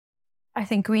I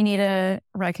think we need to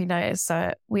recognize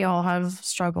that we all have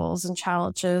struggles and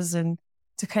challenges, and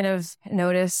to kind of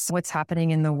notice what's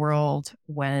happening in the world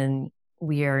when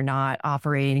we are not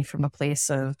operating from a place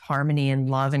of harmony and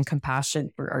love and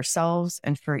compassion for ourselves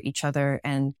and for each other.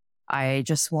 And I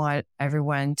just want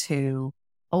everyone to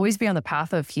always be on the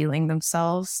path of healing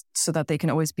themselves so that they can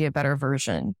always be a better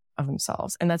version of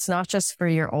themselves. And that's not just for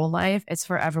your own life, it's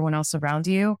for everyone else around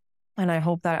you. And I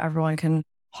hope that everyone can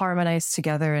harmonize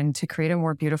together and to create a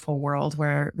more beautiful world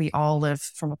where we all live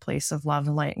from a place of love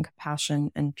and light and compassion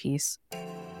and peace.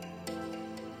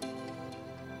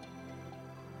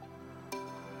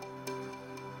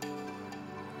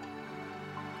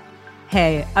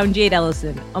 Hey, I'm Jade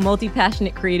Ellison, a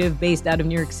multi-passionate creative based out of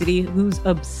New York City who's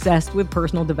obsessed with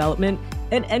personal development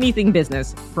and anything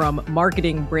business, from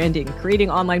marketing, branding, creating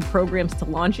online programs to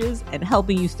launches, and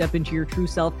helping you step into your true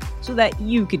self so that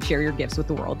you can share your gifts with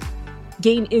the world.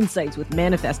 Gain insights with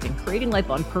manifesting, creating life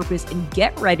on purpose, and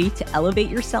get ready to elevate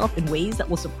yourself in ways that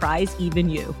will surprise even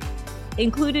you.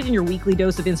 Included in your weekly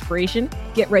dose of inspiration,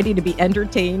 get ready to be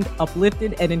entertained,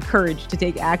 uplifted, and encouraged to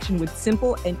take action with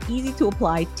simple and easy to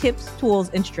apply tips,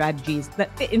 tools, and strategies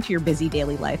that fit into your busy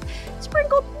daily life,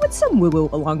 sprinkled with some woo-woo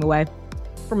along the way.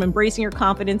 From embracing your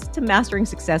confidence to mastering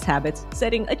success habits,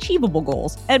 setting achievable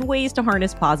goals, and ways to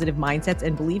harness positive mindsets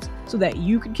and beliefs so that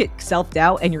you can kick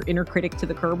self-doubt and your inner critic to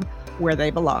the curb where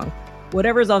they belong.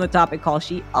 Whatever's on the topic call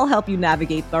sheet, I'll help you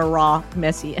navigate the raw,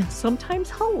 messy, and sometimes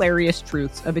hilarious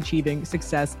truths of achieving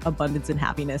success, abundance, and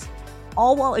happiness,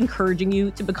 all while encouraging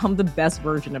you to become the best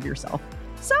version of yourself.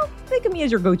 So think of me as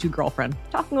your go-to girlfriend,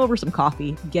 talking over some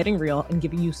coffee, getting real, and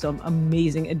giving you some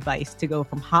amazing advice to go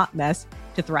from hot mess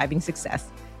to thriving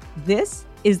success. This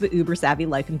is the Uber Savvy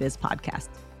Life and Biz podcast.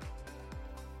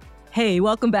 Hey,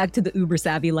 welcome back to the Uber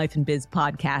Savvy Life and Biz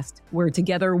podcast, where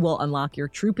together we'll unlock your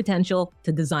true potential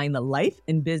to design the life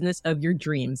and business of your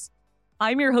dreams.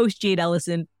 I'm your host, Jade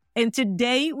Ellison, and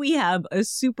today we have a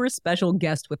super special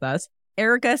guest with us,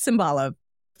 Erika Tsimbalov,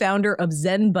 founder of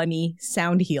Zen Bunny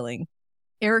Sound Healing.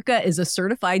 Erika is a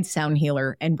certified sound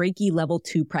healer and Reiki Level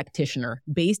 2 practitioner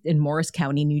based in Morris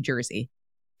County, New Jersey.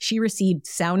 She received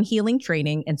sound healing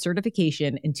training and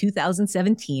certification in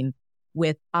 2017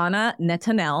 with Anna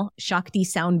Netanel Shakti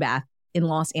Sound Bath in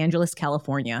Los Angeles,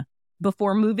 California,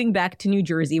 before moving back to New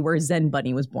Jersey where Zen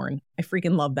Bunny was born. I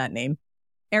freaking love that name.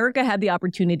 Erika had the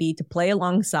opportunity to play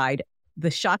alongside the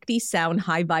Shakti Sound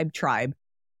High Vibe tribe.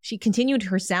 She continued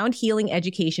her sound healing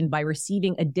education by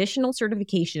receiving additional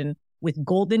certification with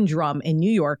Golden Drum in New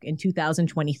York in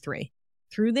 2023.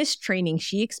 Through this training,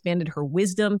 she expanded her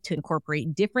wisdom to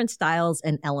incorporate different styles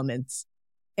and elements.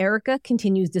 Erika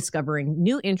continues discovering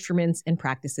new instruments and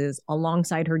practices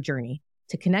alongside her journey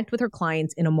to connect with her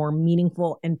clients in a more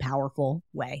meaningful and powerful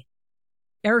way.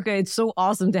 Erika, it's so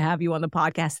awesome to have you on the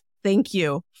podcast. Thank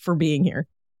you for being here.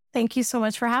 Thank you so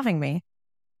much for having me.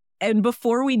 And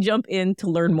before we jump in to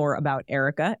learn more about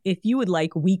Erika, if you would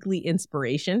like weekly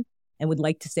inspiration and would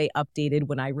like to stay updated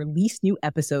when I release new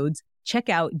episodes, check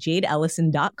out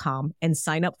jadeellison.com and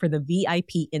sign up for the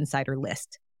VIP Insider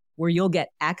List, where you'll get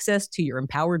access to your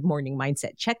Empowered Morning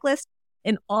Mindset Checklist,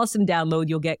 an awesome download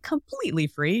you'll get completely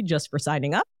free just for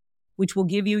signing up, which will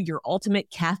give you your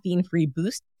ultimate caffeine-free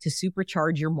boost to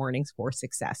supercharge your mornings for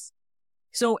success.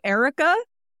 So Erika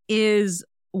is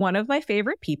one of my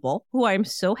favorite people who I'm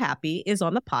so happy is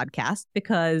on the podcast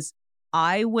because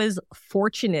I was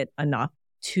fortunate enough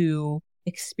to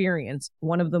experience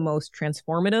one of the most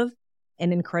transformative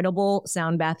and incredible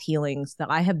sound bath healings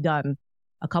that I have done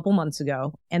a couple months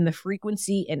ago, and the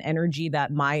frequency and energy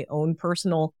that my own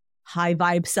personal high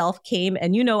vibe self came.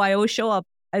 And I always show up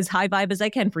as high vibe as I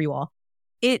can for you all.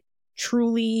 It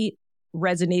truly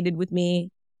resonated with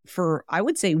me for, I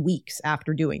would say, weeks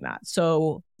after doing that.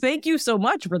 So thank you so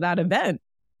much for that event.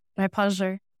 My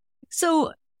pleasure.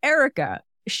 So Erika,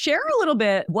 share a little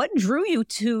bit, what drew you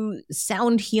to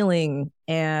sound healing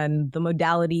and the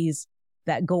modalities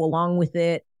that go along with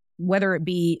it, whether it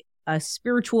be a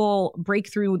spiritual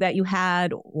breakthrough that you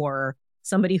had or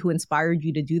somebody who inspired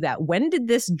you to do that. When did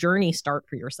this journey start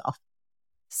for yourself?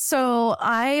 So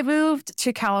I moved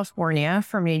to California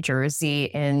from New Jersey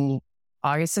in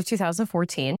August of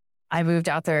 2014. I moved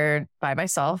out there by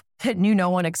myself, knew no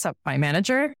one except my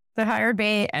manager that hired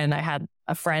me. And I had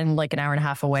a friend like an hour and a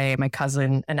half away, my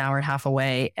cousin an hour and a half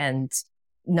away, and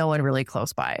no one really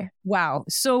close by. Wow.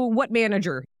 So what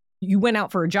manager? You went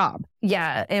out for a job?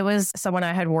 Yeah, it was someone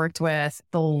I had worked with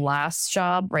the last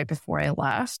job right before I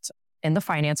left in the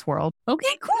finance world.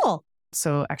 Okay, cool.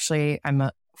 So actually, I'm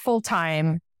a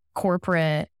full-time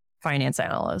corporate finance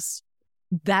analyst.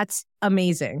 That's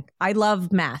amazing. I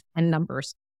love math and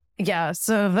numbers. Yeah,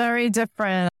 so very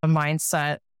different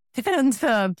mindset and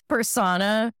the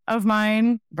persona of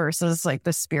mine versus like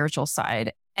the spiritual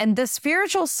side. And the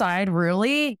spiritual side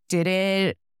really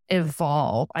didn't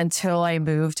evolve until I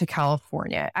moved to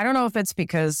California. I don't know if it's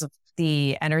because of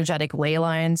the energetic ley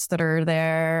lines that are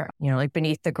there, like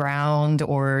beneath the ground,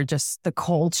 or just the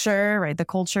culture, right? The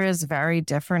culture is very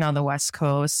different on the West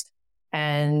Coast.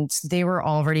 And they were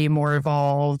already more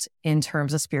evolved in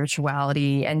terms of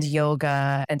spirituality and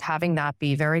yoga, and having that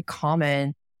be very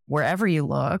common wherever you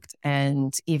looked.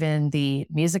 And even the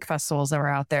music festivals that were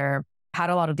out there had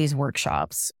a lot of these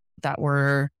workshops that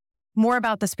were more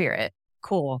about the spirit.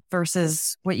 Cool.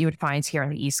 Versus what you would find here on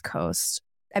the East Coast.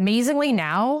 Amazingly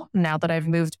now that I've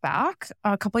moved back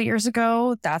a couple of years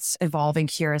ago, that's evolving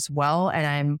here as well. And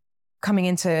I'm coming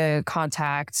into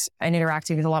contact and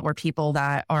interacting with a lot more people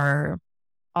that are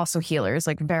also healers,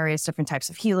 like various different types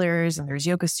of healers. And there's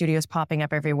yoga studios popping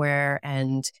up everywhere,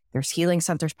 and there's healing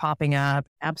centers popping up.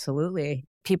 Absolutely.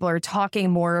 People are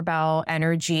talking more about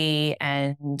energy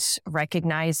and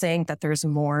recognizing that there's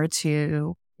more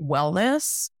to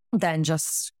wellness than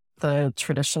just the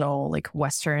traditional like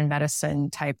Western medicine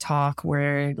type talk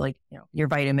where your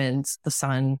vitamins, the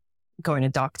sun, going to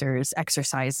doctors,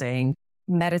 exercising.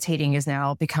 Meditating is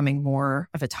now becoming more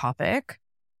of a topic.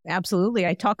 Absolutely.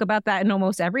 I talk about that in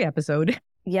almost every episode.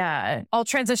 Yeah. I'll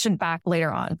transition back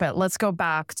later on, but let's go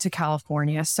back to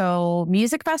California. So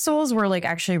music festivals were like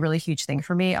actually a really huge thing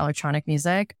for me, electronic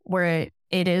music, where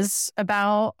it is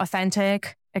about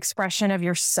authentic expression of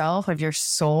yourself, of your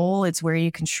soul. It's where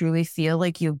you can truly feel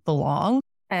like you belong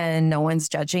and no one's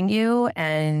judging you,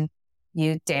 and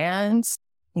you dance,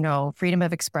 freedom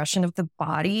of expression of the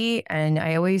body. And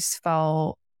I always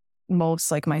felt most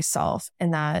like myself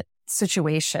in that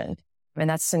situation, in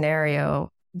that scenario.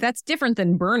 That's different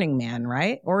than Burning Man,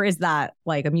 right? Or is that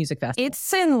like a music festival?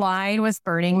 It's in line with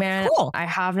Burning Man. Cool. I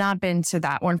have not been to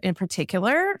that one in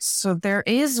particular. So there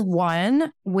is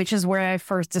one, which is where I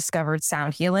first discovered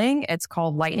sound healing. It's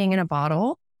called Lightning in a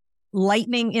Bottle.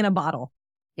 Lightning in a Bottle.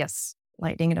 Yes.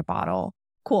 Lightning in a Bottle.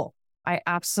 Cool. I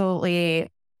absolutely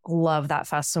love that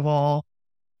festival.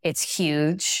 It's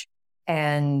huge.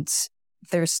 And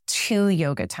there's 2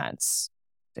 yoga tents,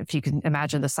 if you can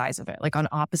imagine the size of it, like on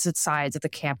opposite sides of the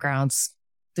campgrounds.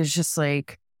 There's just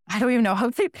like, I don't even know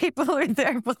how many people are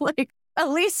there, but like at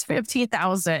least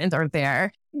 50,000 are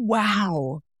there.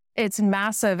 Wow. It's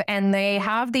massive. And they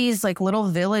have these like little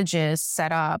villages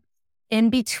set up in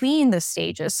between the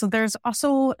stages. So there's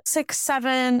also 6,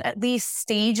 7 at least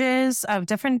stages of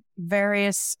different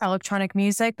various electronic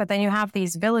music. But then you have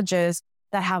these villages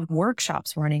that have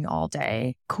workshops running all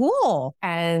day. Cool.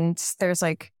 And there's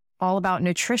like all about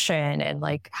nutrition and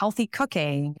like healthy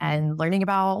cooking and learning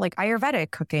about like Ayurvedic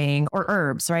cooking or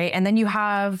herbs, right? And then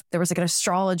there was like an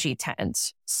astrology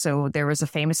tent. So there was a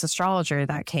famous astrologer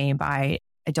that came by.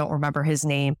 I don't remember his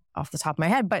name off the top of my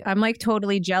head, but I'm like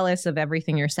totally jealous of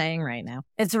everything you're saying right now.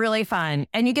 It's really fun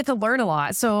and you get to learn a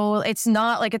lot. So it's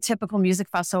not like a typical music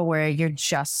festival where you're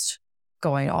just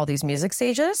going to all these music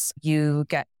stages. You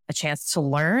get a chance to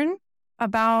learn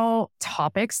about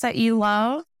topics that you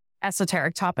love,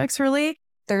 esoteric topics, really.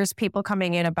 There's people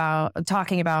coming in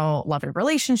talking about love and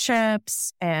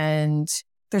relationships. And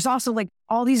there's also like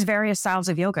all these various styles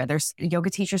of yoga. There's yoga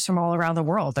teachers from all around the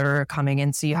world that are coming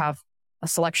in. So you have a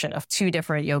selection of 2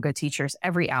 different yoga teachers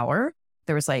every hour.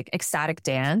 There was like ecstatic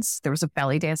dance. There was a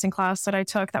belly dancing class that I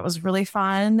took that was really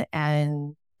fun.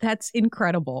 And that's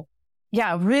incredible.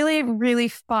 Yeah, really, really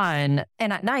fun.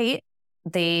 And at night,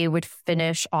 they would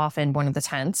finish off in one of the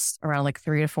tents around like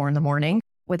 3 to 4 in the morning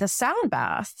with a sound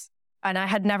bath. And I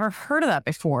had never heard of that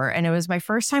before. And it was my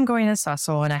first time going to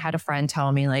Cecil. And I had a friend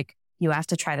tell me like, you have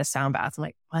to try the sound bath. I'm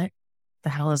like, what the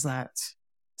hell is that?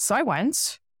 So I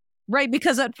went. Right.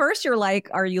 Because at first you're like,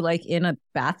 are you like in a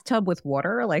bathtub with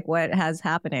water? Like what has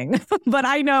happening? But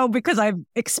I know because I've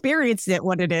experienced it,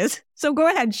 what it is. So go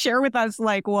ahead, share with us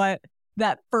like what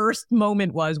that first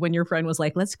moment was when your friend was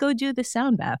like, let's go do the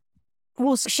sound bath.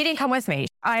 Well, she didn't come with me.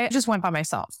 I just went by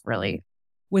myself, really.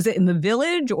 Was it in the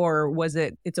village or was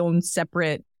it its own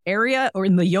separate area or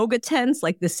in the yoga tents,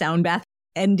 like the sound bath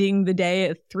ending the day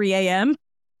at 3 a.m.?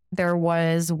 There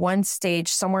was one stage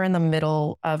somewhere in the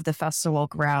middle of the festival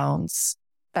grounds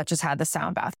that just had the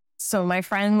sound bath. So my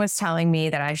friend was telling me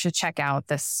that I should check out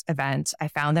this event. I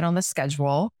found it on the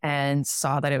schedule and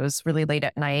saw that it was really late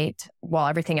at night while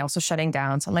everything else was shutting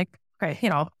down. So I'm like, okay,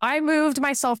 I moved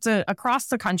myself to across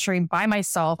the country by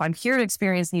myself. I'm here to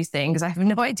experience new things. I have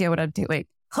no idea what I'm doing.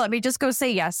 Let me just go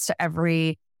say yes to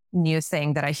every new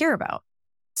thing that I hear about.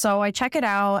 So I check it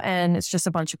out and it's just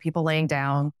a bunch of people laying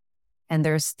down. And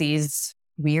there's these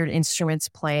weird instruments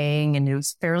playing and it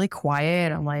was fairly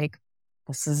quiet. I'm like,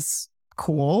 this is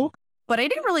cool. But I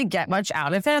didn't really get much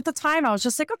out of it at the time. I was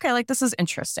just like, okay, like this is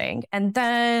interesting. And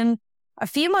then a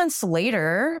few months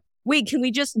later. Wait, can we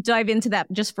just dive into that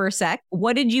just for a sec?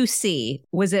 What did you see?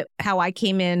 Was it how I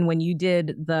came in when you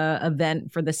did the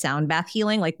event for the sound bath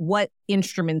healing? Like what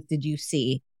instruments did you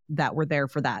see that were there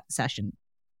for that session?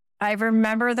 I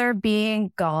remember there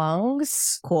being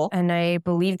gongs. Cool. And I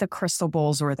believe the crystal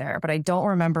bowls were there, but I don't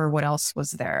remember what else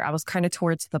was there. I was kind of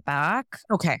towards the back.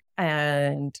 Okay.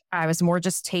 And I was more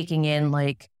just taking in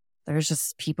like, there's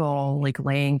just people like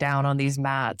laying down on these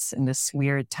mats in this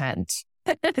weird tent.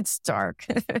 It's dark.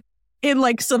 In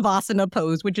like Savasana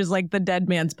pose, which is like the dead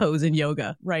man's pose in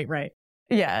yoga. Right.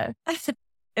 Yeah.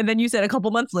 And then you said a couple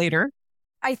months later.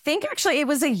 I think actually it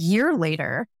was a year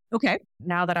later. Okay.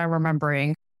 Now that I'm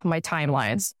remembering my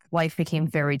timelines, life became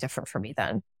very different for me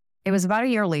then. It was about a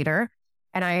year later.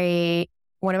 And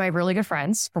one of my really good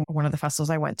friends from one of the festivals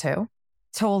I went to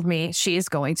told me she's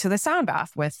going to the sound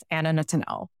bath with Anna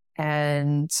Natanel.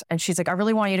 And she's like, I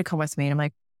really want you to come with me. And I'm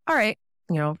like, all right.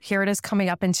 Here it is coming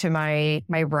up into my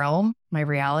realm, my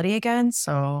reality again.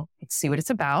 So let's see what it's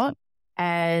about.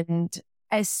 And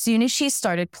as soon as she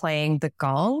started playing the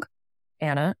gong,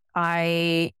 Anna,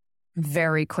 I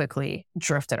very quickly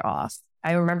drifted off.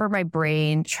 I remember my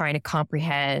brain trying to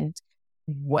comprehend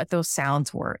what those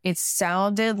sounds were. It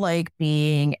sounded like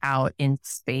being out in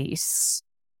space.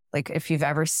 Like if you've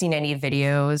ever seen any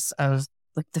videos of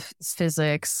like the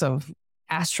physics of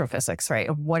astrophysics, right?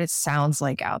 Of what it sounds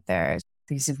like out there.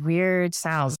 These weird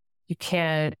sounds you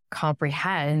can't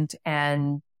comprehend.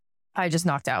 And I just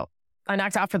knocked out. I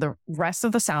knocked out for the rest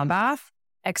of the sound bath,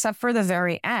 except for the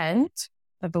very end.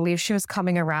 I believe she was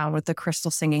coming around with the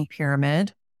crystal singing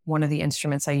pyramid, one of the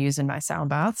instruments I use in my sound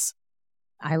baths.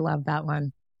 I love that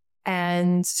one.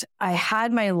 And I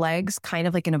had my legs kind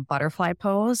of like in a butterfly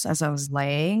pose as I was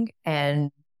laying.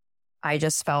 And I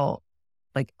just felt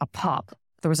like a pop.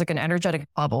 There was like an energetic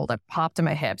bubble that popped in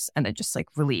my hips and it just like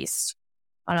released.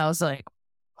 And I was like,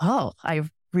 oh, I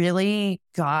really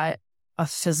got a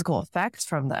physical effect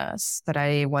from this that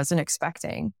I wasn't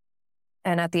expecting.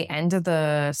 And at the end of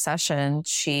the session,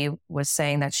 she was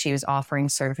saying that she was offering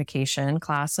certification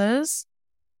classes,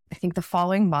 I think the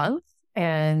following month.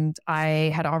 And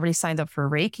I had already signed up for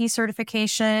Reiki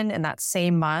certification in that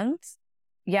same month.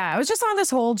 Yeah, I was just on this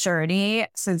whole journey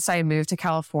since I moved to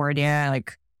California.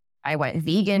 Like I went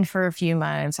vegan for a few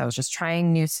months. I was just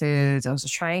trying new foods. I was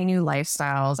just trying new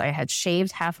lifestyles. I had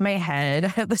shaved half my head. I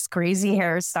had this crazy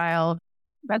hairstyle.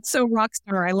 That's so rock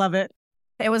star. I love it.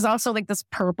 It was also like this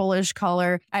purplish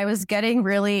color. I was getting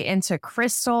really into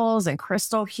crystals and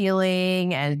crystal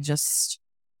healing and just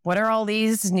what are all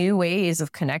these new ways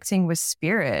of connecting with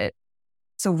spirit?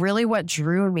 So really what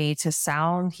drew me to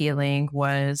sound healing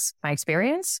was my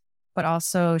experience, but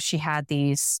also she had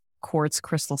these quartz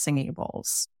crystal singing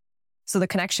bowls. So the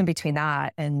connection between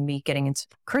that and me getting into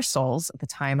crystals at the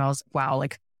time, I was, wow,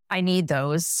 like I need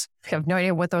those. I have no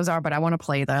idea what those are, but I want to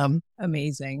play them.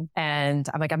 Amazing. And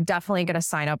I'm like, I'm definitely going to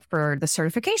sign up for the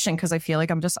certification because I feel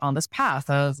like I'm just on this path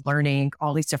of learning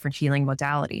all these different healing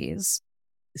modalities.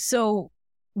 So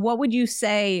what would you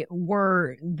say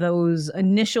were those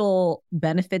initial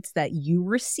benefits that you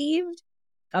received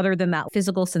other than that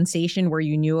physical sensation where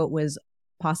you knew it was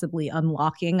possibly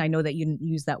unlocking? I know that you didn't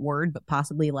use that word, but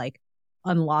possibly like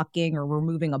unlocking or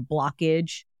removing a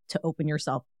blockage to open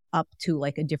yourself up to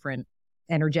like a different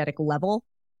energetic level.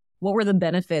 What were the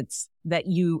benefits that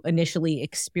you initially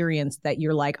experienced that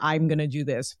you're like, I'm going to do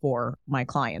this for my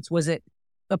clients? Was it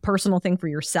a personal thing for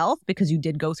yourself because you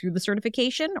did go through the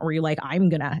certification, or you're like, I'm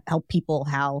going to help people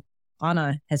how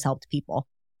Anna has helped people?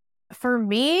 For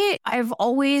me, I've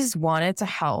always wanted to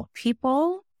help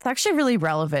people. It's actually really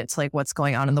relevant to like what's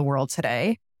going on in the world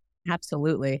today.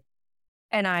 Absolutely.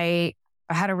 And I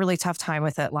had a really tough time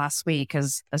with it last week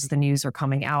as the news were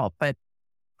coming out. But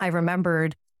I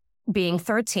remembered being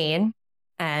 13,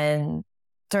 and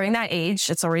during that age,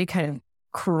 it's already kind of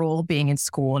cruel being in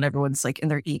school and everyone's like in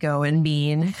their ego and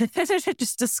mean,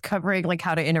 just discovering like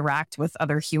how to interact with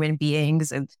other human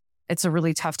beings. And it's a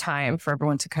really tough time for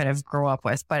everyone to kind of grow up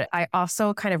with. But I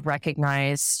also kind of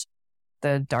recognized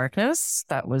the darkness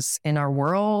that was in our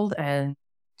world and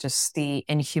just the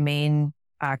inhumane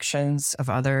actions of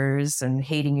others and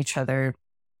hating each other,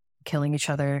 killing each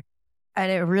other. And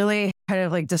it really kind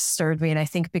of like disturbed me. And I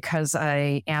think because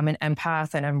I am an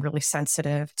empath and I'm really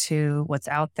sensitive to what's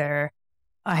out there,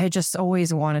 I had just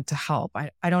always wanted to help.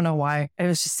 I don't know why. It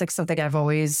was just like something I've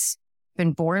always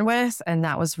been born with. And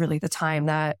that was really the time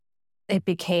that it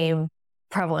became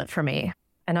prevalent for me.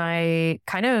 And I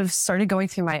kind of started going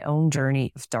through my own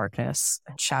journey of darkness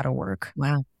and shadow work.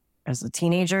 Wow. As a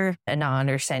teenager and not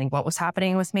understanding what was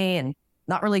happening with me and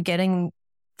not really getting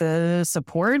the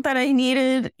support that I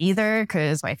needed either,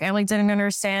 because my family didn't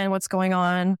understand what's going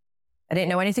on. I didn't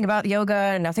know anything about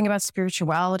yoga, nothing about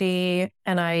spirituality.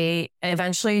 And I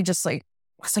eventually just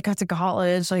once I got to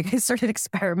college, I started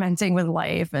experimenting with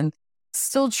life and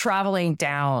still traveling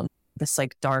down this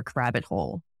dark rabbit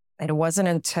hole. And it wasn't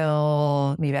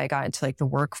until maybe I got into the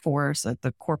workforce,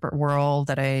 the corporate world,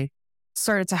 that I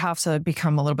started to have to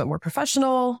become a little bit more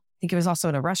professional. I think it was also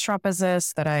in a restaurant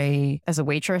business that as a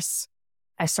waitress,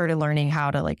 I started learning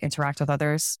how to interact with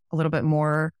others a little bit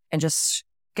more and just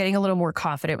getting a little more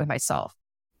confident with myself.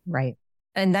 Right.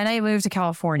 And then I moved to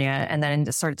California and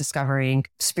then started discovering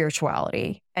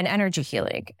spirituality and energy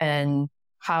healing and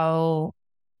how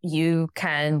you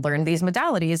can learn these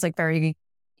modalities very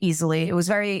easily. It was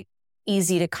very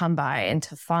easy to come by and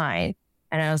to find.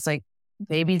 And I was like,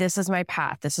 maybe this is my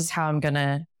path. This is how I'm going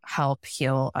to help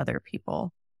heal other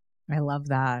people. I love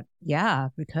that. Yeah,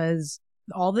 because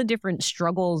all the different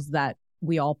struggles that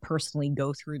we all personally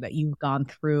go through, that you've gone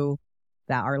through,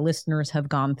 that our listeners have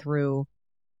gone through,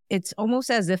 it's almost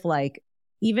as if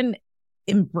even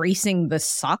embracing the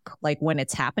suck, when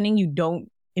it's happening, you don't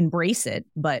embrace it,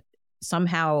 but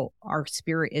somehow our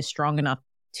spirit is strong enough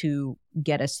to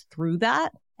get us through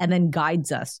that and then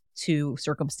guides us to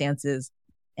circumstances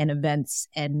and events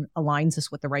and aligns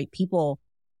us with the right people.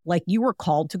 You were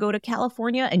called to go to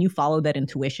California and you followed that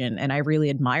intuition. And I really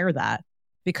admire that,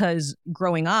 because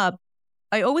growing up,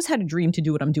 I always had a dream to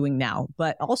do what I'm doing now.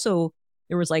 But also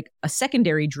there was a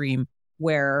secondary dream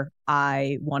where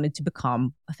I wanted to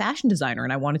become a fashion designer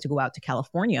and I wanted to go out to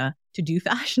California to do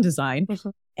fashion design. Mm-hmm.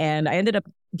 And I ended up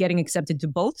getting accepted to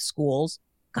both schools.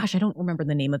 Gosh, I don't remember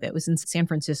the name of it. It was in San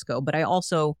Francisco, but I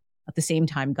also at the same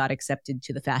time got accepted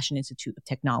to the Fashion Institute of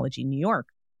Technology in New York.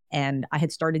 And I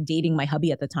had started dating my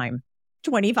hubby at the time,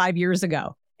 25 years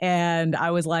ago. And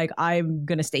I was like, I'm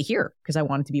going to stay here because I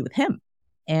wanted to be with him.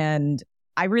 And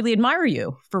I really admire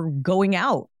you for going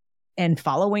out and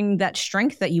following that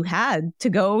strength that you had to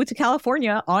go to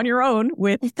California on your own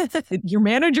with your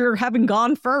manager having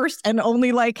gone first and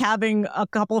only having a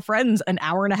couple of friends an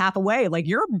hour and a half away.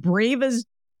 You're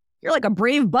like a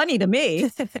brave bunny to me.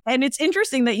 And it's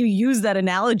interesting that you use that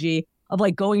analogy of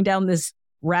going down this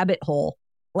rabbit hole.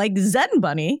 Zen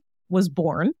Bunny was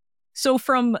born. So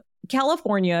from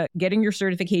California, getting your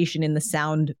certification in the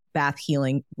sound bath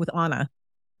healing with Anna,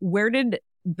 where did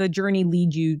the journey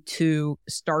lead you to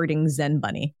starting Zen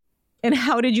Bunny? And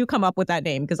how did you come up with that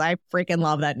name? Because I freaking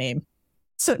love that name.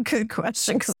 It's a good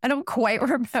question because I don't quite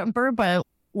remember, but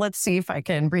let's see if I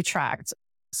can retract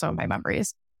some of my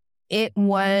memories. It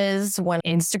was when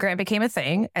Instagram became a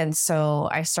thing. And so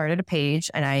I started a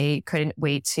page and I couldn't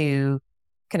wait to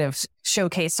kind of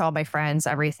showcase to all my friends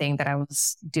everything that I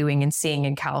was doing and seeing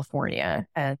in California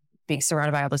and being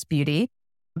surrounded by all this beauty.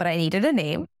 But I needed a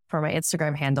name for my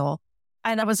Instagram handle.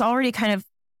 And I was already kind of,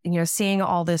 seeing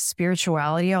all this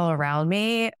spirituality all around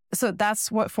me. So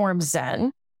that's what formed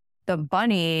Zen. The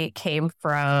bunny came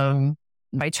from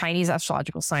my Chinese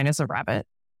astrological sign as a rabbit.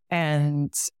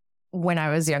 And when I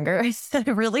was younger, I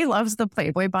really loved the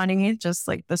Playboy bunny, just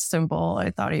the symbol.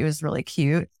 I thought he was really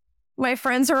cute. My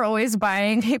friends are always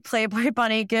buying Playboy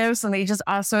bunny gifts, and they just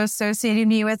also associated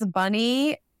me with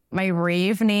bunny. My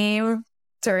rave name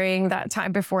during that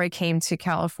time before I came to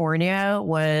California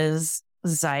was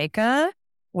Zaika,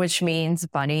 which means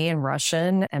bunny in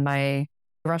Russian. And my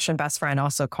Russian best friend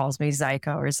also calls me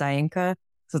Zaika or Zainka.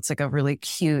 So it's a really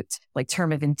cute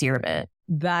term of endearment.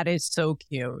 That is so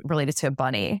cute. Related to a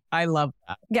bunny. I love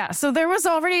that. Yeah. So there was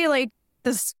already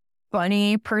this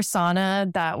bunny persona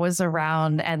that was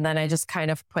around. And then I just kind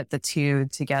of put the two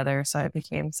together. So I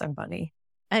became Zen Bunny.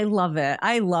 I love it.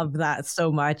 I love that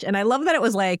so much. And I love that it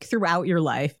was throughout your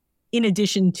life, in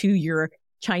addition to your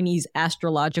Chinese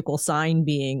astrological sign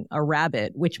being a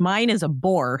rabbit, which mine is a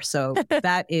boar. So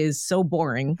that is so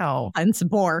boring. Oh, and it's a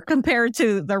boar compared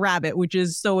to the rabbit, which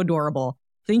is so adorable.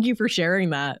 Thank you for sharing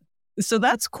that. So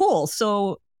that's cool.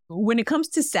 So when it comes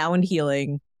to sound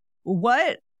healing,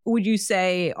 what would you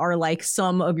say are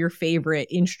some of your favorite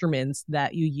instruments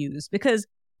that you use? Because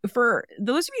for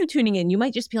those of you tuning in, you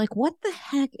might just be like, what the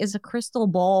heck is a crystal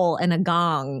ball and a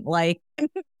gong?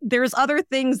 There's other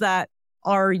things that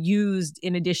are used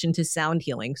in addition to sound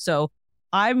healing. So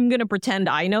I'm going to pretend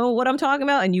I know what I'm talking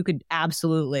about, and you could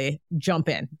absolutely jump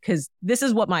in, because this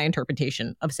is what my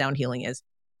interpretation of sound healing is.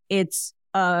 It's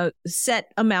a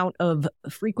set amount of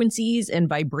frequencies and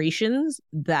vibrations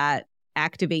that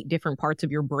activate different parts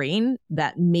of your brain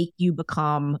that make you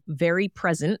become very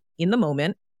present in the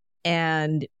moment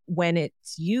And when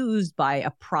it's used by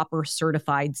a proper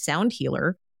certified sound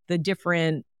healer, the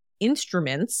different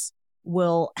instruments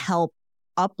will help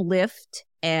uplift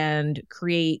and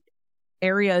create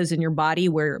areas in your body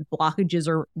where blockages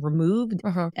are removed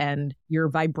and your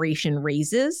vibration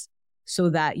raises so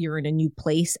that you're in a new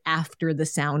place after the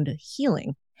sound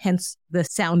healing, hence the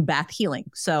sound bath healing.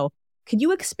 So can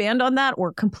you expand on that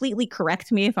or completely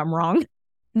correct me if I'm wrong?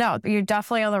 No, you're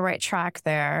definitely on the right track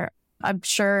there. I'm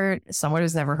sure someone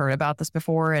who's never heard about this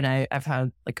before, and I've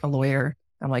had like a lawyer,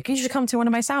 I'm like, you should come to one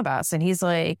of my sound baths. And he's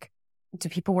like, do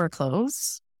people wear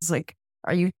clothes? He's like,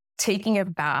 are you taking a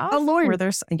bath? A lawyer. Where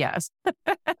there's, yes.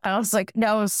 I was like,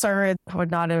 no, sir, I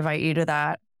would not invite you to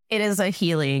that. It is a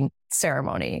healing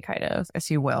ceremony, kind of,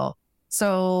 as you will.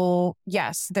 So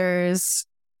yes, there's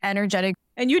energetic.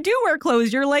 And you do wear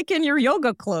clothes. You're like in your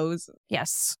yoga clothes.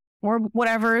 Yes. Or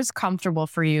whatever is comfortable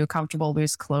for you, comfortable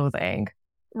loose clothing.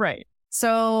 Right.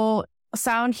 So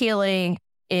sound healing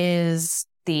is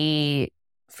the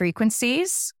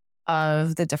frequencies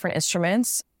of the different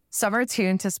instruments. Some are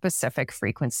tuned to specific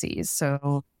frequencies.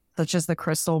 So such as the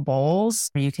crystal bowls,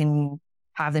 you can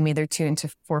have them either tuned to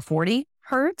 440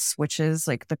 hertz, which is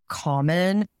like the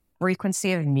common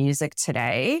frequency of music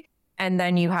today. And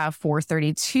then you have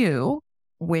 432,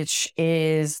 which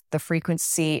is the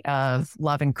frequency of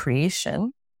love and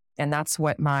creation. And that's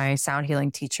what my sound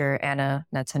healing teacher, Anna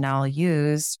Netanel,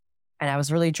 used. And I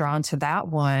was really drawn to that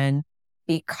one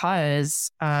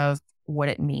because of what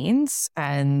it means.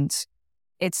 And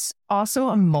it's also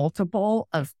a multiple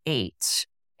of 8.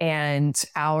 And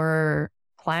our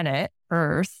planet,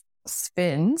 Earth,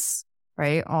 spins,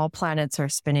 right? All planets are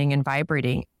spinning and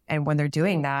vibrating. And when they're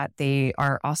doing that, they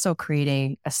are also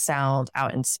creating a sound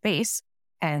out in space.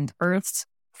 And Earth's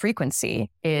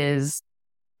frequency is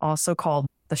also called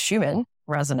the Schumann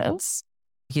resonance.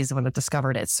 He's the one that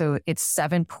discovered it. So it's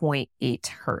 7.8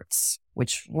 hertz,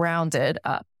 which rounded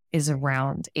up is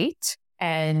around 8.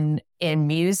 And in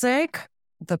music,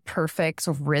 the perfect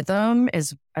rhythm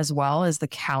is as well as the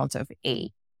count of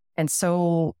 8. And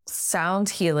so sound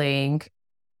healing,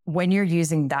 when you're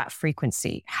using that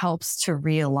frequency, helps to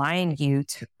realign you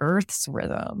to Earth's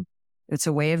rhythm. It's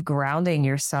a way of grounding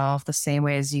yourself the same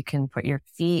way as you can put your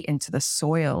feet into the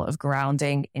soil of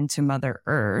grounding into Mother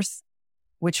Earth,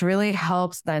 which really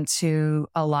helps then to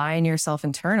align yourself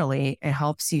internally. It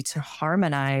helps you to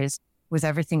harmonize with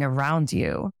everything around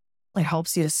you. It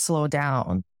helps you to slow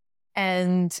down.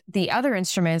 And the other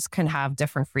instruments can have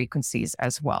different frequencies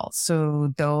as well.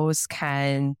 So those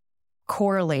can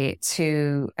correlate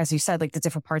to, as you said, like the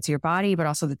different parts of your body, but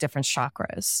also the different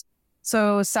chakras.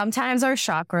 So sometimes our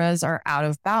chakras are out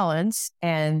of balance,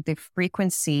 and the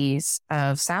frequencies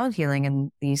of sound healing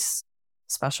and these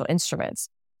special instruments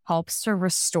helps to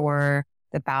restore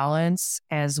the balance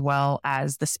as well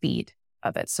as the speed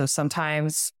of it. So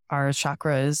sometimes our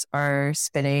chakras are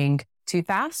spinning too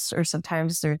fast, or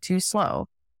sometimes they're too slow,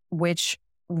 which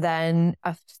then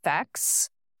affects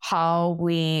how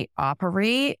we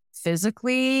operate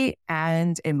physically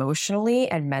and emotionally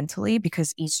and mentally,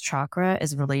 because each chakra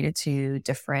is related to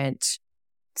different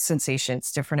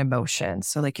sensations, different emotions.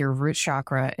 So like your root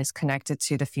chakra is connected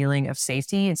to the feeling of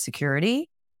safety and security.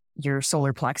 Your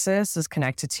solar plexus is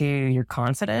connected to your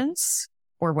confidence.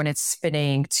 Or when it's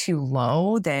spinning too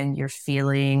low, then you're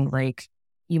feeling like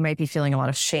you might be feeling a lot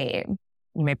of shame.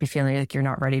 You might be feeling like you're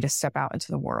not ready to step out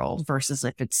into the world, versus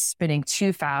if it's spinning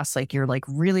too fast, like you're like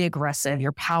really aggressive,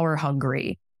 you're power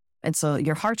hungry. And so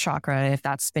your heart chakra, if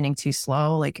that's spinning too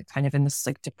slow, like kind of in this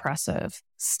like depressive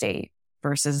state,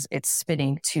 versus it's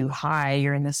spinning too high,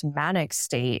 you're in this manic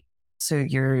state. So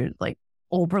you're like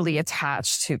overly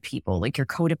attached to people, like you're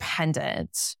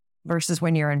codependent, versus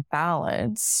when you're in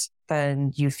balance,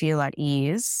 then you feel at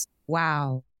ease.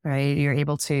 Wow. Right? You're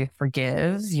able to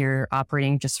forgive. You're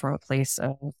operating just from a place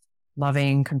of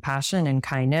loving compassion and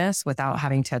kindness without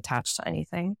having to attach to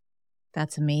anything.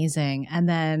 That's amazing. And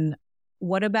then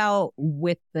what about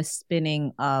with the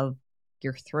spinning of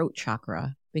your throat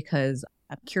chakra? Because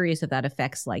I'm curious if that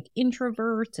affects like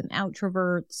introverts and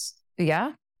outroverts.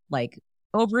 Yeah. Like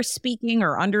over speaking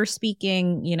or under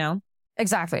speaking, you know?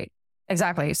 Exactly.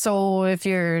 So if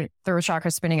your throat chakra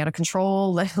is spinning out of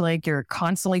control, like you're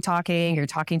constantly talking, you're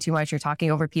talking too much, you're talking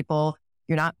over people,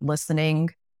 you're not listening,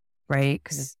 right?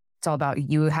 Because it's all about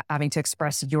you having to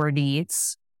express your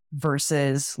needs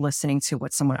versus listening to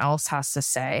what someone else has to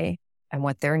say and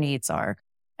what their needs are.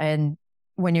 And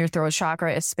when your throat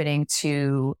chakra is spinning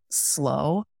too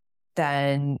slow,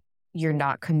 then you're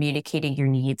not communicating your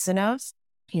needs enough.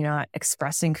 You're not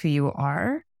expressing who you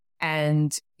are,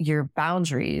 and your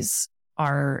boundaries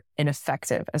are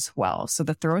ineffective as well. So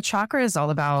the throat chakra is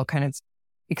all about kind of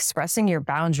expressing your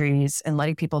boundaries and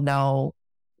letting people know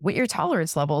what your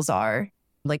tolerance levels are.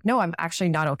 Like, no, I'm actually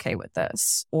not okay with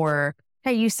this. Or,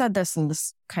 hey, you said this and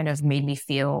this kind of made me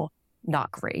feel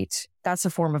not great. That's a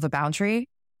form of a boundary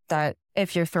that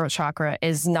if your throat chakra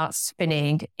is not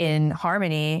spinning in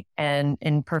harmony and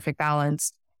in perfect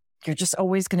balance, you're just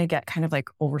always going to get kind of like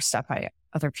overstepped by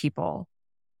other people.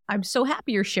 I'm so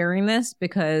happy you're sharing this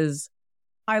because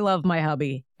I love my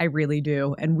hubby. I really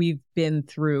do. And we've been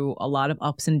through a lot of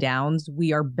ups and downs.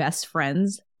 We are best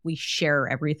friends. We share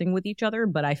everything with each other.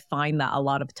 But I find that a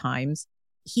lot of times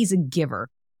he's a giver,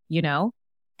 you know,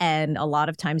 and a lot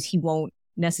of times he won't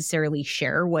necessarily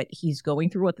share what he's going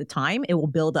through at the time. It will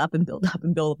build up and build up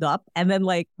and build up. And then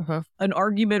like an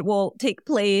argument will take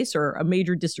place or a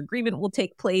major disagreement will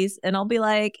take place. And I'll be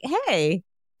like, hey,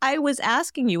 I was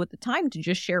asking you at the time to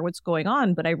just share what's going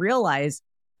on. But I realize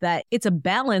that it's a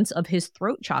balance of his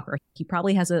throat chakra. He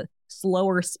probably has a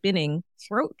slower spinning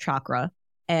throat chakra.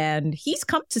 And he's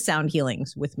come to sound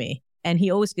healings with me. And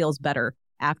he always feels better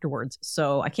afterwards.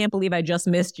 So I can't believe I just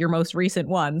missed your most recent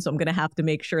one. So I'm going to have to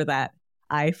make sure that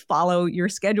I follow your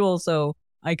schedule so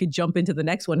I could jump into the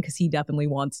next one because he definitely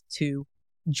wants to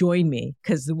join me.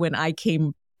 Because when I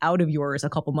came out of yours a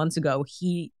couple months ago,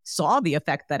 he saw the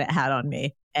effect that it had on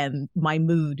me and my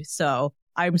mood. So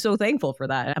I'm so thankful for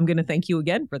that. I'm going to thank you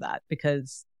again for that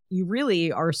because you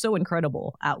really are so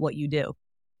incredible at what you do.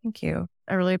 Thank you.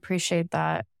 I really appreciate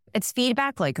that. It's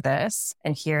feedback like this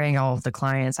and hearing all of the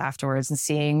clients afterwards and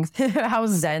seeing how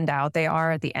zenned out they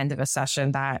are at the end of a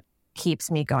session that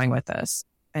keeps me going with this.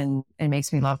 And it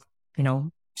makes me love, you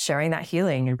know, sharing that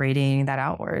healing and radiating that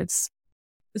outwards.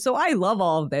 So I love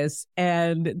all of this.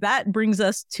 And that brings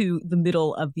us to the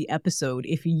middle of the episode.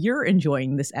 If you're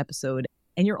enjoying this episode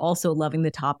and you're also loving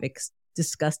the topics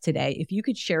discussed today, if you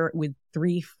could share it with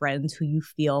 3 friends who you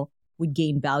feel would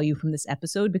gain value from this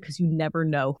episode, because you never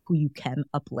know who you can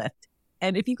uplift.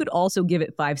 And if you could also give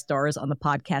it 5 stars on the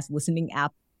podcast listening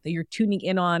app that you're tuning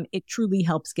in on, it truly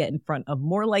helps get in front of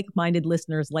more like-minded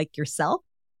listeners like yourself.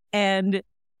 And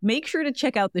make sure to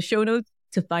check out the show notes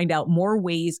to find out more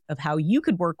ways of how you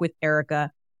could work with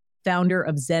Erika, founder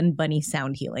of Zen Bunny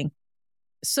Sound Healing.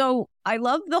 So I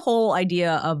love the whole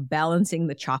idea of balancing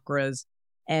the chakras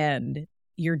and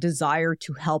your desire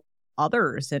to help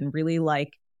others and really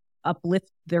like uplift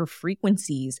their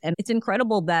frequencies. And it's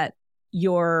incredible that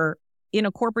you're in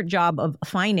a corporate job of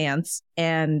finance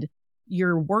and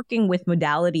you're working with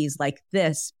modalities like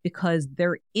this because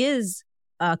there is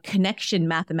a connection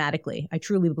mathematically. I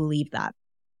truly believe that.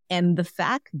 And the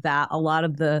fact that a lot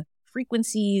of the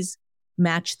frequencies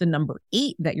match the number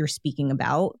 8 that you're speaking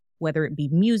about, whether it be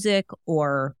music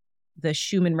or the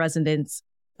Schumann resonance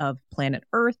of planet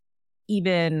Earth,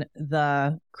 even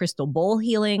the crystal bowl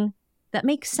healing, that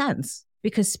makes sense.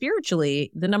 Because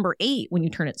spiritually, the number 8, when you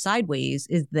turn it sideways,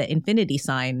 is the infinity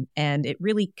sign. And it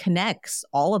really connects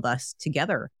all of us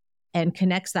together and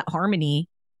connects that harmony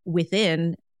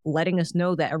within, letting us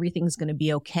know that everything's going to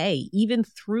be okay, even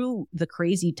through the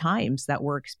crazy times that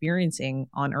we're experiencing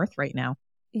on Earth right now.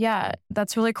 Yeah,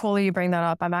 that's really cool you bring that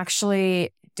up. I'm actually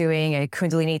doing a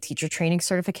Kundalini teacher training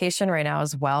certification right now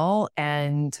as well.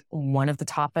 And one of the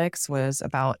topics was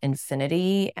about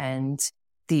infinity and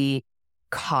the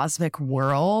cosmic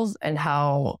world and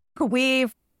how we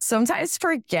sometimes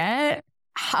forget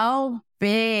how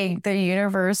big the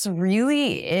universe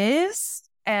really is.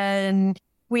 And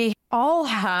we all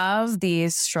have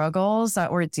these struggles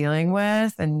that we're dealing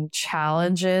with and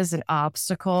challenges and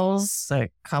obstacles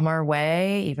that come our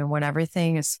way, even when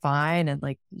everything is fine. And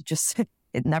like, you just,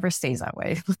 it never stays that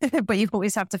way, but you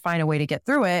always have to find a way to get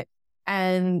through it.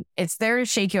 And it's there to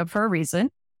shake you up for a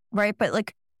reason, right? But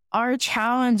like, our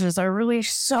challenges are really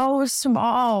so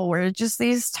small. We're just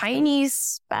these tiny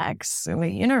specks in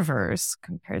the universe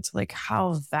compared to like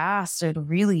how vast it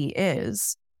really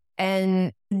is.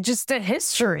 And just the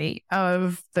history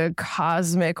of the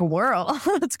cosmic world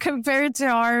compared to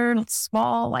our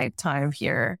small lifetime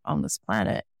here on this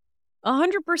planet.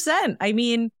 100%. I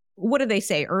mean, what do they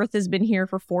say? Earth has been here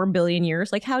for 4 billion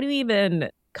years. Like, how do you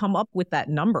even come up with that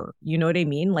number? You know what I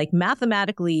mean? Like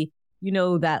mathematically, you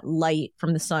know that light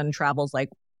from the sun travels like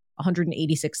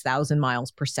 186,000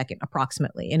 miles per second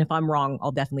approximately. And if I'm wrong,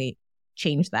 I'll definitely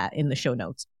change that in the show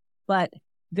notes. But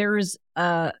there's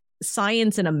a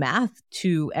science and a math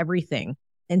to everything.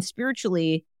 And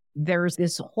spiritually, there's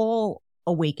this whole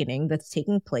awakening that's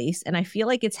taking place. And I feel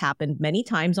like it's happened many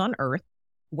times on Earth,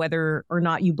 whether or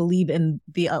not you believe in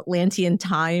the Atlantean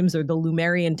times or the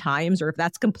Lemurian times, or if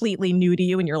that's completely new to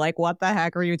you and you're like, what the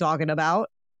heck are you talking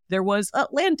about? There was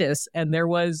Atlantis and there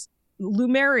was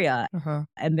Lemuria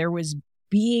and there was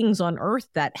beings on Earth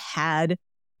that had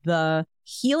the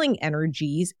healing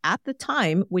energies at the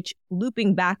time, which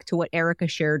looping back to what Erika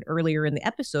shared earlier in the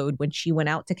episode, when she went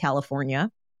out to California,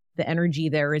 the energy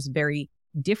there is very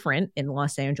different in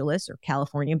Los Angeles or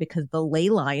California because the ley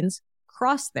lines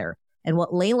cross there. And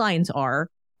what ley lines are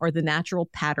the natural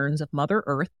patterns of Mother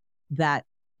Earth that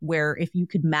where if you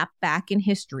could map back in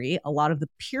history, a lot of the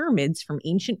pyramids from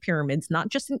ancient pyramids, not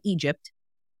just in Egypt,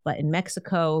 but in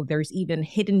Mexico, there's even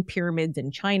hidden pyramids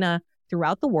in China,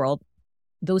 throughout the world.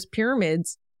 Those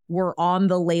pyramids were on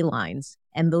the ley lines,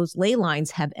 and those ley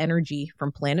lines have energy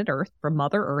from planet Earth, from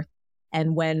Mother Earth.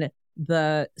 And when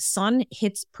the sun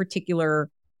hits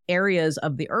particular areas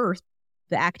of the Earth,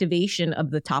 the activation of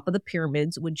the top of the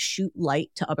pyramids would shoot light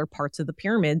to other parts of the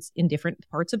pyramids in different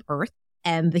parts of Earth.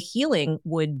 And the healing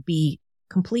would be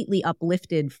completely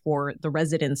uplifted for the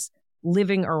residents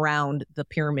living around the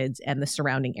pyramids and the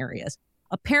surrounding areas.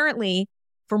 Apparently,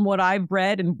 from what I've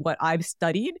read and what I've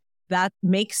studied, that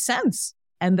makes sense.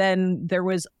 And then there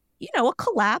was, a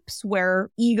collapse where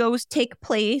egos take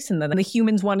place, and then the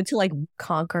humans wanted to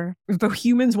conquer. The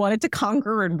humans wanted to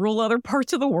conquer and rule other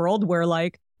parts of the world where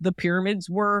the pyramids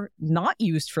were not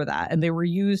used for that. And they were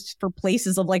used for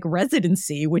places of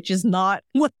residency, which is not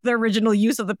what the original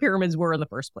use of the pyramids were in the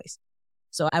first place.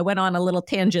 So I went on a little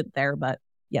tangent there, but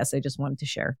yes, I just wanted to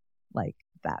share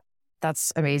that.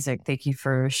 That's amazing. Thank you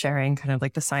for sharing kind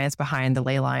of the science behind the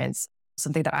ley lines.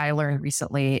 Something that I learned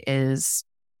recently is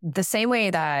the same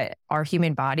way that our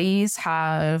human bodies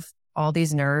have all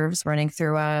these nerves running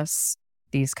through us,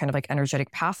 these kind of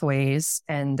energetic pathways.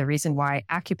 And the reason why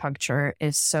acupuncture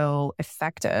is so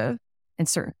effective in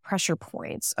certain pressure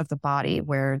points of the body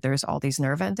where there's all these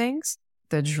nerve endings.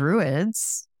 The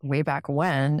Druids, way back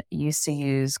when, used to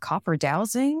use copper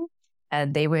dowsing,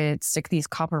 and they would stick these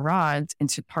copper rods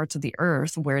into parts of the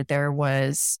earth where there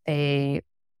was a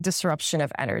disruption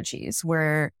of energies,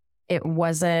 where it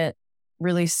wasn't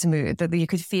really smooth, that you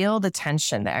could feel the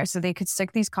tension there. So they could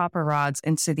stick these copper rods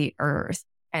into the earth,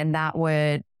 and that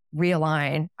would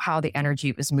realign how the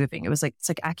energy was moving. It was it's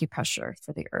like acupressure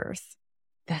for the earth.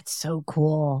 That's so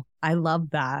cool. I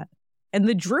love that. And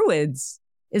the Druids,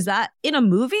 is that in a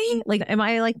movie? Am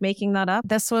I making that up?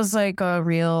 This was a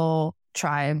real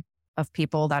tribe of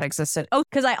people that existed. Oh,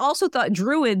 because I also thought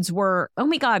Druids were, oh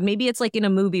my God, maybe it's in a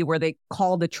movie where they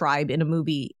call the tribe in a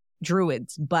movie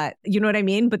Druids, but you know what I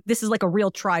mean? But this is a real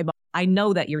tribe. I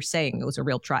know that you're saying it was a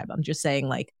real tribe. I'm just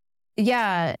saying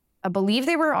yeah, I believe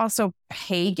they were also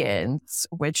pagans,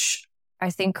 which I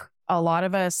think a lot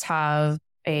of us have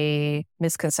a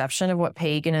misconception of what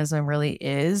paganism really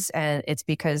is. And it's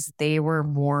because they were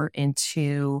more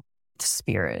into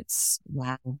spirits.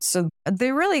 Wow. So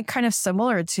they're really kind of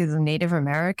similar to the Native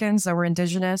Americans that were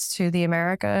indigenous to the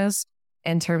Americas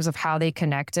in terms of how they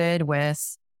connected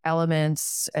with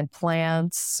elements and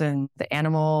plants and the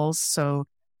animals. So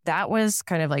that was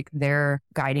kind of their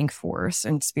guiding force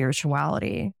in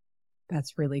spirituality.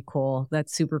 That's really cool.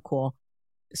 That's super cool.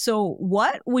 So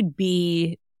what would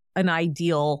be an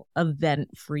ideal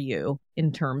event for you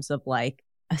in terms of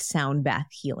a sound bath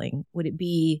healing? Would it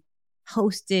be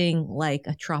hosting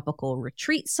a tropical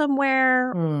retreat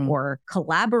somewhere or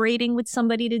collaborating with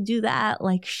somebody to do that?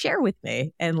 Share with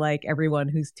me and everyone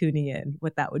who's tuning in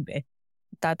what that would be.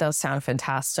 That does sound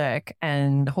fantastic.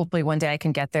 And hopefully one day I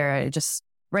can get there.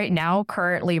 Right now,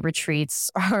 currently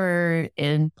retreats are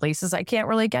in places I can't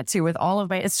really get to with all of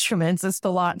my instruments. It's a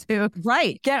lot to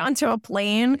get onto a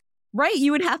plane. Right.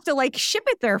 You would have to ship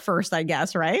it there first, I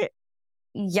guess, right?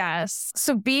 Yes.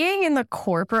 So being in the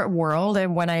corporate world,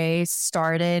 and when I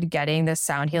started getting this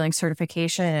sound healing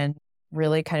certification and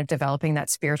really kind of developing that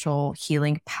spiritual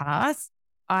healing path,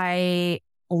 I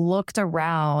looked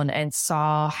around and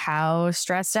saw how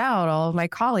stressed out all of my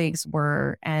colleagues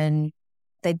were, and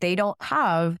that they don't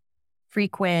have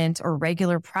frequent or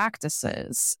regular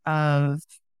practices of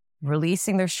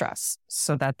releasing their stress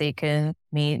so that they can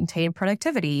maintain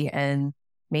productivity and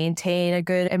maintain a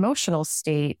good emotional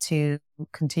state to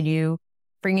continue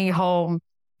bringing home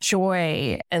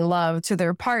joy and love to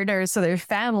their partners, to their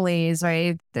families,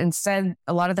 right? Instead,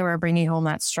 a lot of them are bringing home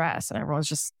that stress, and everyone's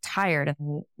just tired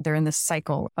and they're in this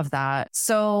cycle of that.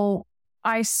 So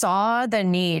I saw the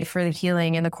need for the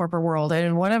healing in the corporate world.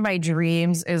 And one of my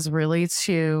dreams is really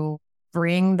to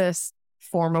bring this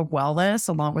form of wellness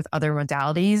along with other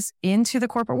modalities into the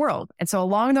corporate world. And so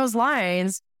along those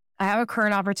lines, I have a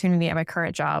current opportunity at my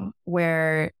current job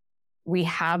where we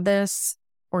have this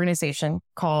organization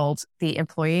called the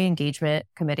Employee Engagement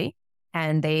Committee,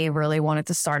 and they really wanted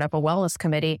to start up a wellness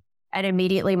committee. And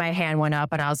immediately my hand went up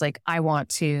and I was like, I want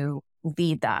to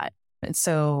lead that. And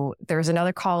so there's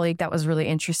another colleague that was really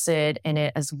interested in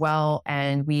it as well.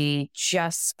 And we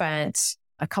just spent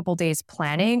a couple days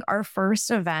planning our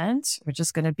first event, which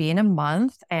is going to be in a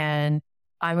month. And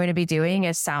I'm going to be doing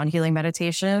a sound healing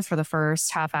meditation for the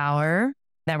first half hour.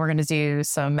 Then we're going to do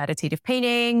some meditative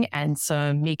painting and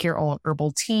some make your own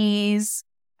herbal teas.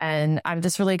 And I'm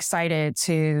just really excited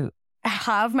to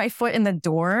have my foot in the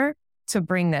door to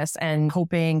bring this, and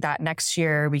hoping that next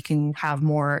year we can have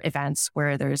more events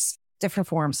where there's different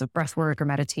forms of breath work or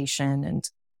meditation. And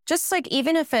just like,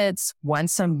 even if it's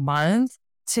once a month,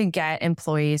 to get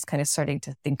employees kind of starting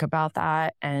to think about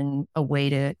that and a way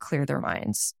to clear their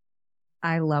minds.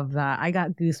 I love that. I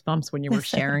got goosebumps when you were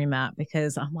sharing that,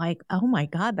 because I'm like, oh my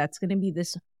God, that's going to be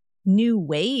this new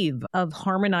wave of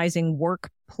harmonizing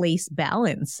workplace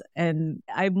balance. And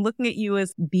I'm looking at you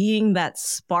as being that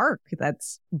spark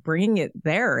that's bringing it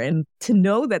there. And to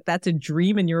know that that's a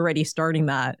dream and you're already starting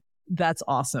that, that's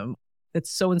awesome.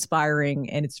 It's so inspiring.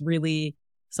 And it's really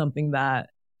something that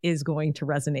is going to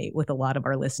resonate with a lot of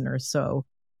our listeners. So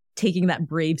taking that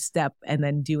brave step and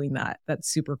then doing that, that's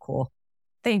super cool.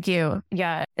 Thank you.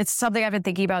 Yeah, it's something I've been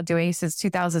thinking about doing since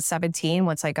 2017,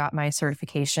 once I got my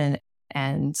certification.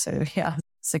 And so,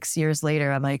 6 years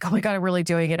later, I'm like, oh my God, I'm really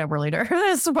doing it. I'm really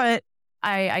nervous, but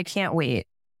I can't wait.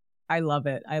 I love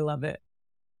it. I love it.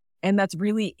 And that's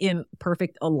really in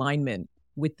perfect alignment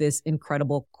with this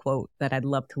incredible quote that I'd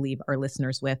love to leave our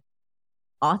listeners with.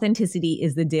 Authenticity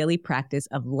is the daily practice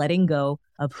of letting go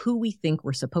of who we think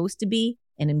we're supposed to be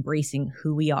and embracing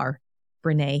who we are.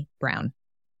 Brene Brown.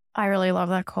 I really love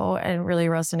that quote, and it really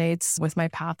resonates with my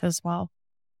path as well.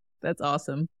 That's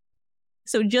awesome.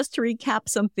 So just to recap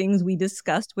some things we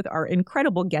discussed with our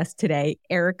incredible guest today,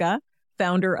 Erika,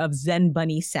 founder of Zen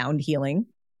Bunny Sound Healing,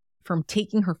 from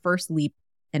taking her first leap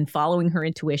and following her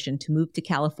intuition to move to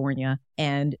California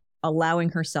and allowing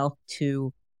herself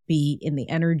to be in the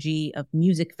energy of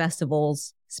music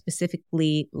festivals,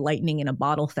 specifically Lightning in a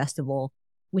Bottle Festival,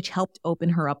 which helped open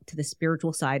her up to the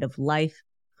spiritual side of life,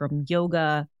 from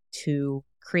yoga to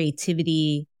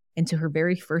creativity, and to her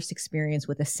very first experience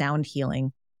with a sound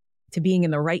healing, to being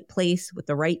in the right place with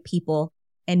the right people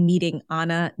and meeting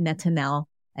Anna Netanel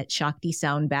at Shakti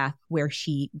Sound Bath, where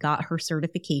she got her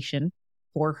certification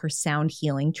for her sound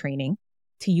healing training,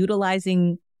 to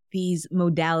utilizing these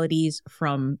modalities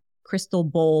from crystal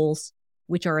bowls,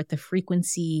 which are at the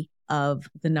frequency of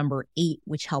the number 8,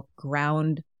 which help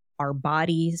ground our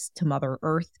bodies to Mother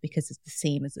Earth, because it's the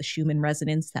same as the Schumann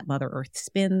resonance that Mother Earth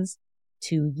spins,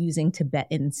 to using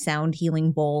Tibetan sound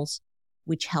healing bowls,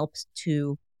 which helps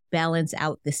to balance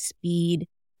out the speed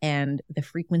and the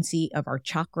frequency of our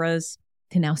chakras,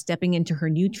 to now stepping into her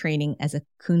new training as a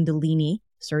Kundalini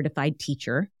certified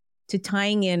teacher, to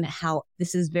tying in how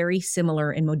this is very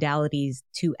similar in modalities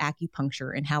to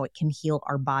acupuncture and how it can heal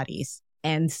our bodies,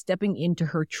 and stepping into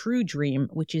her true dream,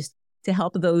 which is to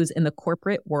help those in the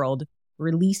corporate world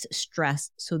release stress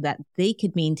so that they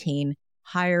could maintain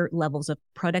higher levels of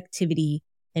productivity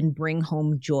and bring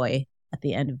home joy at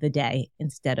the end of the day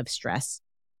instead of stress.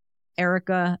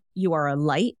 Erika, you are a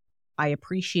light. I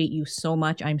appreciate you so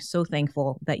much. I'm so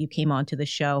thankful that you came on to the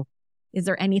show. Is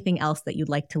there anything else that you'd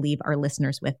like to leave our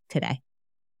listeners with today?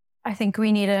 I think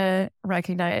we need to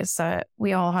recognize that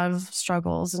we all have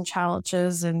struggles and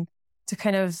challenges, and to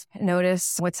kind of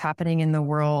notice what's happening in the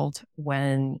world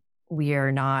when we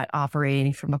are not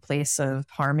operating from a place of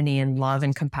harmony and love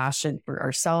and compassion for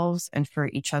ourselves and for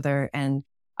each other. And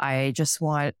I just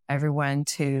want everyone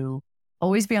to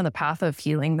always be on the path of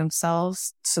healing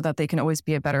themselves so that they can always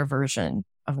be a better version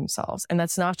of themselves. And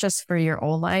that's not just for your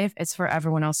own life, it's for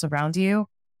everyone else around you.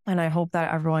 And I hope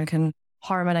that everyone can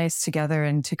harmonize together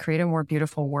and to create a more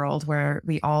beautiful world where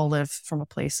we all live from a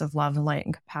place of love and light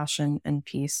and compassion and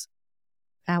peace.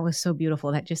 That was so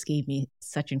beautiful. That just gave me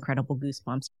such incredible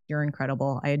goosebumps. You're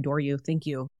incredible. I adore you. Thank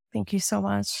you. Thank you so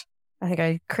much. I think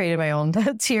I created my own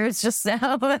tears just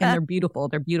now. And they're beautiful.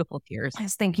 They're beautiful tears.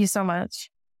 Yes, thank you so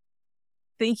much.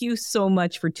 Thank you so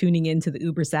much for tuning in to the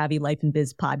Uber Savvy Life and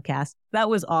Biz podcast. That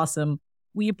was awesome.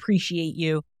 We appreciate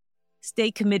you.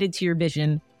 Stay committed to your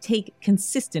vision, take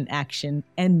consistent action,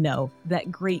 and know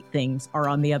that great things are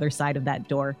on the other side of that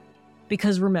door.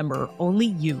 Because remember, only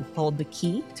you hold the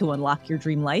key to unlock your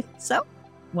dream life. So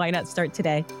why not start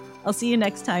today? I'll see you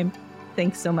next time.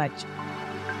 Thanks so much.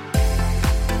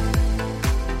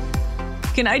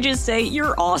 Can I just say,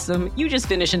 you're awesome. You just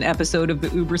finished an episode of the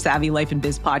Uber Savvy Life and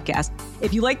Biz podcast.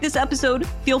 If you like this episode,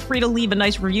 feel free to leave a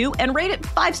nice review and rate it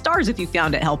 5 stars if you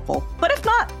found it helpful. But if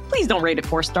not, please don't rate it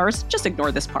 4 stars. Just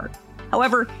ignore this part.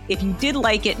 However, if you did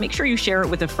like it, make sure you share it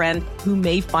with a friend who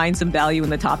may find some value in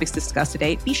the topics discussed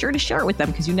today. Be sure to share it with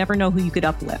them because you never know who you could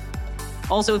uplift.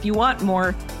 Also, if you want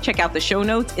more, check out the show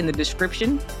notes in the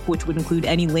description, which would include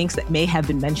any links that may have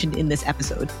been mentioned in this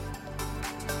episode.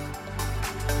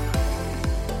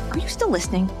 still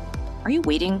listening? Are you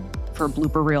waiting for a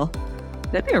blooper reel?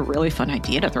 That'd be a really fun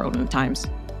idea to throw in the Times.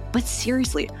 But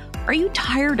seriously, are you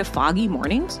tired of foggy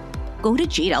mornings? Go to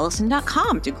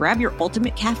jadeellison.com to grab your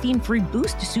ultimate caffeine-free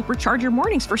boost to supercharge your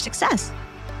mornings for success.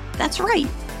 That's right,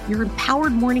 your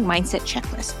empowered morning mindset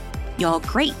checklist. Your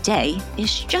great day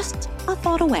is just a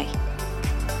thought away.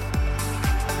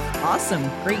 Awesome.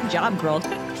 Great job, girl.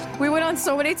 We went on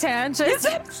so many tangents.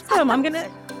 Oh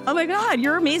my God,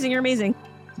 you're amazing. You're amazing.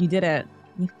 You did it.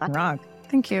 You fucking rock.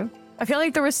 Thank you. I feel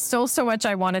like there was still so much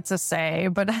I wanted to say,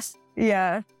 but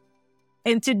yeah.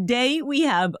 And today we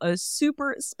have a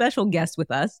super special guest with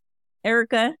us,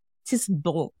 Erika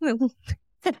Tsimbalov. I'm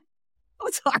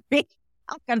sorry.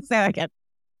 I'm going to say that again.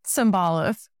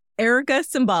 Tsimbalov. Erika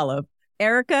Tsimbalov.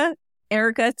 Erika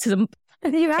Tsimbalov.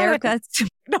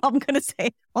 No, I'm going to say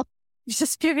it.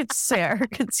 You could say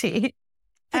Erika T.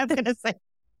 I'm going to say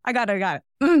I got it. I'm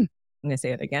going to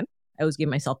say it again. I always give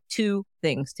myself 2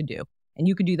 things to do. And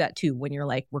you could do that too when you're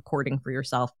like recording for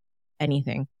yourself,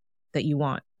 anything that you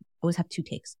want. Always have 2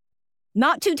 takes.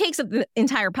 Not 2 takes of the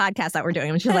entire podcast that we're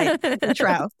doing. I'm just like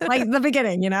intro, like the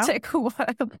beginning, you know? Take one.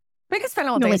 We can spend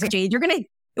all day. Like, Jade, we're going to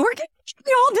be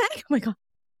all day. Oh my God.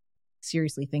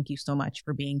 Seriously, thank you so much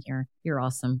for being here. You're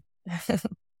awesome.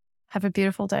 Have a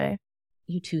beautiful day.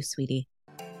 You too, sweetie.